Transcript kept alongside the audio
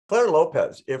Claire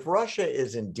Lopez, if Russia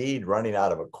is indeed running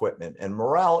out of equipment and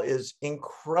morale is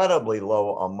incredibly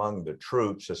low among the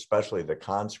troops, especially the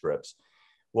conscripts,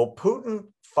 will Putin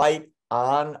fight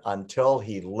on until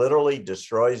he literally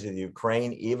destroys the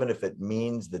Ukraine, even if it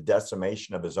means the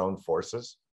decimation of his own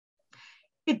forces?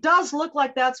 It does look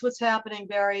like that's what's happening,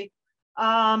 Barry.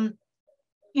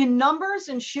 In numbers,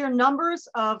 in sheer numbers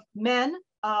of men,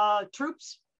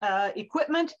 troops,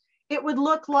 equipment, it would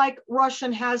look like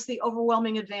Russia has the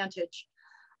overwhelming advantage.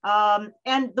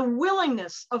 And the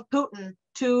willingness of Putin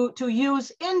to use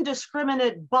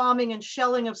indiscriminate bombing and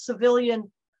shelling of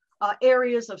civilian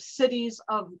areas of cities,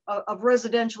 of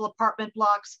residential apartment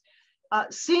blocks,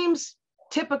 seems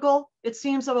typical. It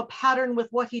seems of a pattern with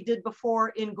what he did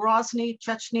before in Grozny,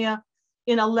 Chechnya,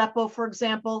 in Aleppo, for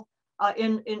example,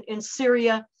 in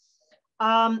Syria.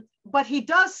 But he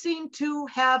does seem to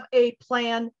have a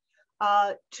plan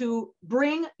to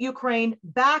bring Ukraine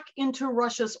back into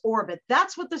Russia's orbit.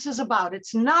 That's what this is about.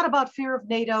 It's not about fear of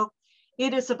NATO.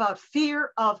 It is about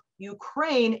fear of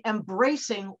Ukraine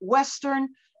embracing Western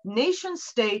nation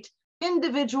state,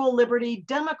 individual liberty,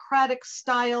 democratic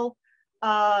style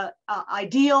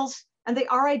ideals. And they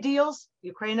are ideals.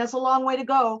 Ukraine has a long way to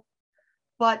go.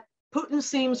 But Putin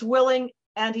seems willing,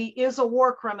 and he is a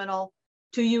war criminal,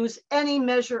 to use any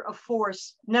measure of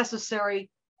force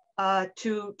necessary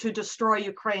to destroy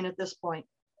Ukraine at this point.